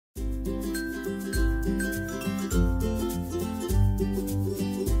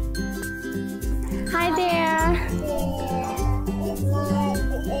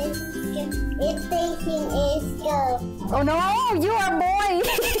Oh no, you are a boy.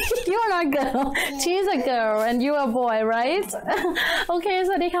 You are not a girl. She's a girl and you are a boy, right? โอเคส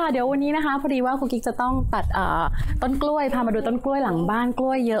วัสดีค่ะเดี๋ยววันนี้นะคะพอดีว่าครูกิ๊กจะต้องตัดต้นกล้วยพามาดูต้นกล้วยหลังบ้านก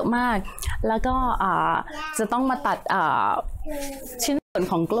ล้วยเยอะมากแล้วก็จะต้องมาตัดชิ้นส่วน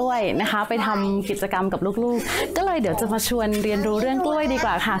ของกล้วยนะคะไปทำกิจกรรมกับลูกๆก็เลยเดี๋ยวจะมาชวนเรียนรู้เรื่องกล้วยดีก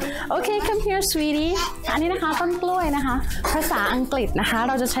ว่าค่ะโอเค come here sweetie อันนี้นะคะต้นกล้วยนะคะภาษาอังกฤษนะคะเ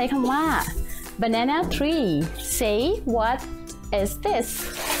ราจะใช้คำว่า banana tree say what is this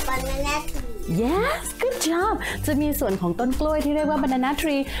banana tree yes good job จะมีส่วนของต้นกล้วยที่เรียกว่า banana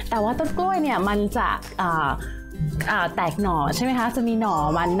tree แต่ว่าต้นกล้วยเนี่ยมันจะแตกหน่อใช่ไหมคะจะมีหน่อ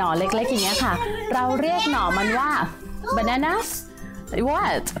มันหน่อเล็กๆอย่างเงี้ยค่ะเราเรียกหน่อมันว่า bananas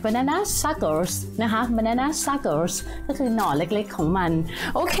what banana suckers นะคะ banana suckers ก็คือหน่อเล็กๆของมัน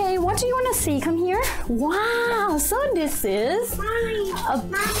okay what do you want to see come here wow so this is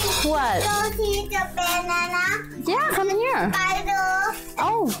what so see the banana yeah come here spider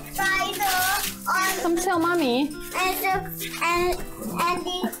oh spider on come tell mommy and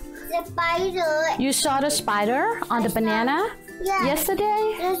the spider you saw the spider on the banana yesterday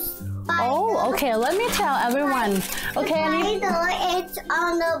oh okay let me tell everyone okay spider is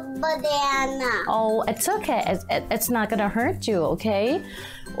on the banana oh it's okay it's not gonna hurt you okay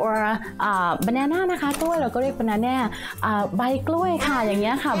or banana นะคะกล้วยเราก็เรียก banana ใบกล้วยค่ะอย่างเ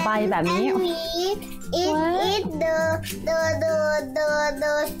งี้ยค่ะใบแบบนี้ eat the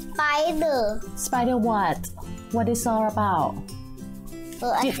spider what is all about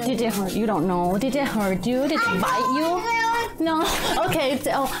did it hurt you don't know did it hurt you did it bite you no okay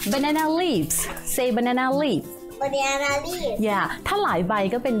banana leaves say banana leaf banana leaf yeah ถ้าหลายใบ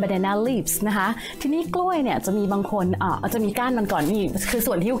ก็เป็น banana leaves นะคะทีนี้กล้วยเนี่ยจะมีบางคนจะมีก้านมันก่อนนี่คือ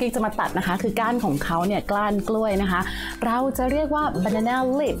ส่วนที่ครูกิ๊กจะมาตัดนะคะคือก้านของเขาเนี่ยก้านกล้วยนะคะเราจะเรียกว่า banana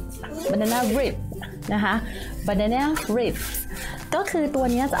leaf banana rib นะคะ banana rib ก็คือตัว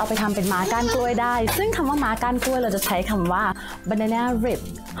นี้จะเอาไปทำเป็นม้าก้านกล้วยได้ซึ่งคำว่าม้าก้านกล้วยเราจะใช้คำว่า banana rib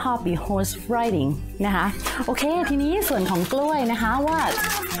hobby horse riding นะคะโอเคทีนี้ส่วนของกล้วยนะคะว่า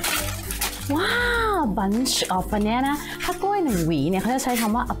wow bunch of banana ถ้ากล้วยหนึ่งหวีเนี่ยเขาจะใช้ค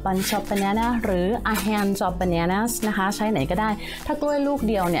ำว่า a bunch of banana หรือ a hand of bananas นะคะใช้ไหนก็ได้ถ้ากล้วยลูก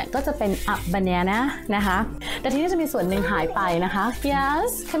เดียวเนี่ยก็จะเป็น a banana นะคะแต่ทีนี้จะมีส่วนหนึ่งหายไปนะคะ yes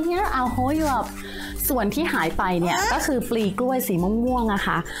come here I'll hold you up ส่วนที่หายไปเนี่ยก็คือปลีกล้วยสีม่วงๆอะ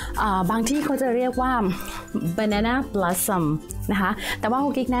ค่ะบางที่เขาจะเรียกว่า banana blossom นะคะแต่ว่าครู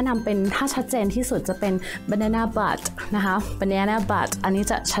กิ๊กแนะนำเป็นถ้าชัดเจนที่สุดจะเป็น banana bud นะคะ banana bud อันนี้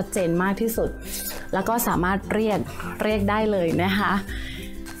จะชัดเจนมากที่สุดแล้วก็สามารถเรียกได้เลยนะคะ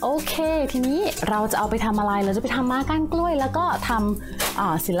โอเคทีนี้เราจะเอาไปทำอะไรเราจะไปทำม้าก้านกล้วยแล้วก็ท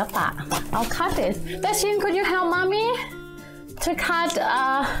ำศิลปะเอา cut it Dashin could you help mommy to cut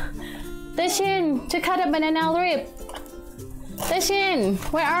Dashin to cut a banana rib Dashin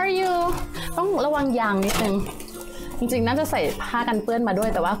where are you ต้องระวังยางนิดนึงจริงๆน่าจะใส่ผ้ากันเปื้อนมาด้วย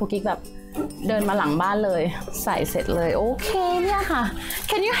แต่ว่าครูกิ๊กแบบเดินมาหลังบ้านเลยใส่เสร็จเลยโอเคเนี่ยค่ะ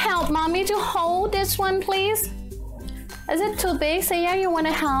Can you help mommy to hold this one please Is it too big say yeah you want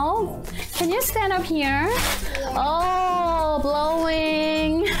to help Can you stand up here Oh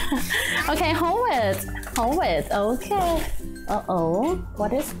blowing Okay hold it okay oh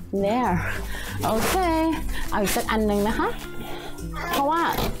what is there Okay เอาอีกสักอันนึงนะคะเพราะว่า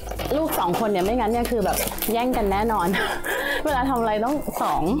ลูก2คนเนี่ยไม่งั้นเนี่ยคือแบบแย่งกันแน่นอนเวลาทำอะไรต้อง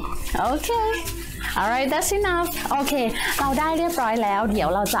2โอเค alright that's enough โอเคเราได้เรียบร้อยแล้วเดี๋ยว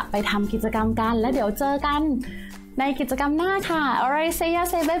เราจะไปทำกิจกรรมกันแล้วเดี๋ยวเจอกันในกิจกรรมหน้าค่ะ alright say yeah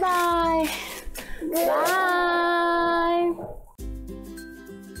say bye bye bye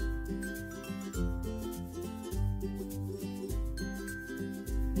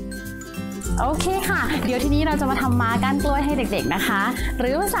โอเคค่ะเดี๋ยวทีนี้เราจะมาทำม้าก้านกล้วยให้เด็กๆนะคะหรื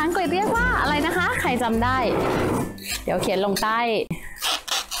อภาษาอังกฤษเรียกว่าอะไรนะคะใครจำได้เดี๋ยวเขียนลงใต้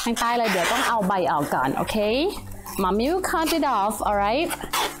ข้างใต้เลยเดี๋ยวต้องเอาใบออกก่อนโอเค Mommy will cut it off alright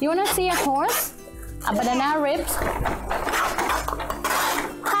you wanna see a horse a banana rib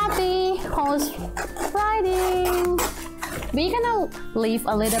happy horse riding we gonna leave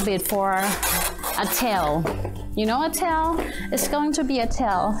a little bit for a tail You know a tail? It's going to be a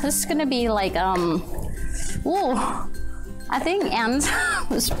tail. It's gonna be like ooh, I think ants.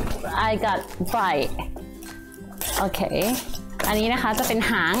 I got bite. Okay. อันนี้นะคะจะเป็น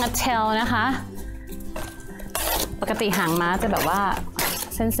หาง a tail นะคะปกติหางม้าจะแบบว่า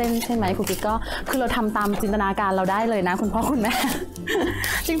เส้นๆใช่ไหมครูกิ๊กก็คือเราทำตามจินตนาการเราได้เลยนะคุณพ่อคุณแม่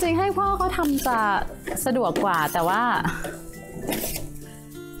จริงๆให้พ่อเขาทำจะสะดวกกว่าแต่ว่า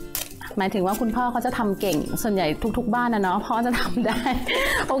หมายถึงว่าคุณพ่อเขาจะทำเก่งส่วนใหญ่ทุกๆบ้านนะเนาะพ่อจะทำได้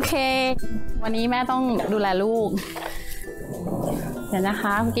โอเควันนี้แม่ต้องดูแลลูก เดี๋ยวนะค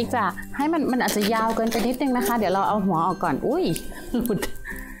ะคุณกิ๊กจะให้มันอาจจะยาวเกินไปนิดนึงนะคะเดี๋ยวเราเอาหัวออกก่อนอุ้ยหลุด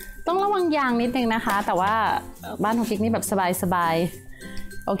ต้องระวังยางนิดนึงนะคะแต่ว่าบ้านของกิ๊กนี่แบบสบาย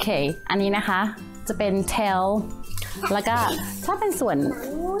ๆโอเคอันนี้นะคะจะเป็น tail แล้วก็ถ้าเป็นส่วน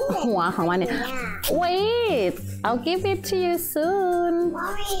หัวของมันเนี่ย wait I'll give it to you soon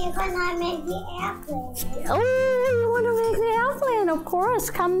Mommy, can I make the airplane? oh you want to make the airplane of course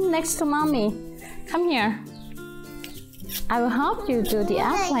come next to mommy come here I will help you do the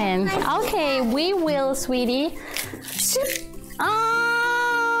airplane okay we will sweetie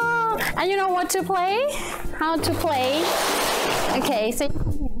oh and you know what to play how to play okay so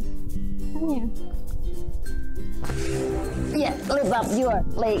come here yeah lift up your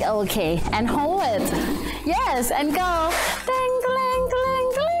leg okay and hold it yes and go dang dang dang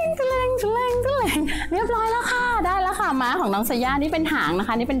dang dang dang dang เรียบร้อยแล้วค่ะได้แล้วค่ะม้าของน้องสย่านี่เป็นหางนะค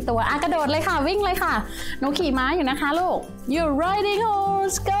ะนี่เป็นตัวกระโดดเลยค่ะวิ่งเลยค่ะหนูขี่ม้าอยู่นะคะลูก you're riding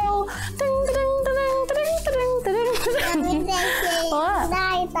horse go dang dang dang dang dang dang What?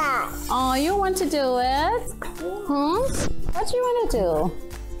 Oh you want to do it what do you want to do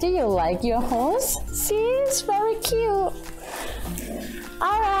do you like your horse see it's very cute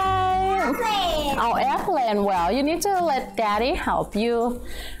alright Airplane. Oh airplane well you need to let daddy help you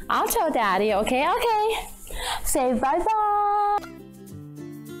I'll tell daddy okay say bye bye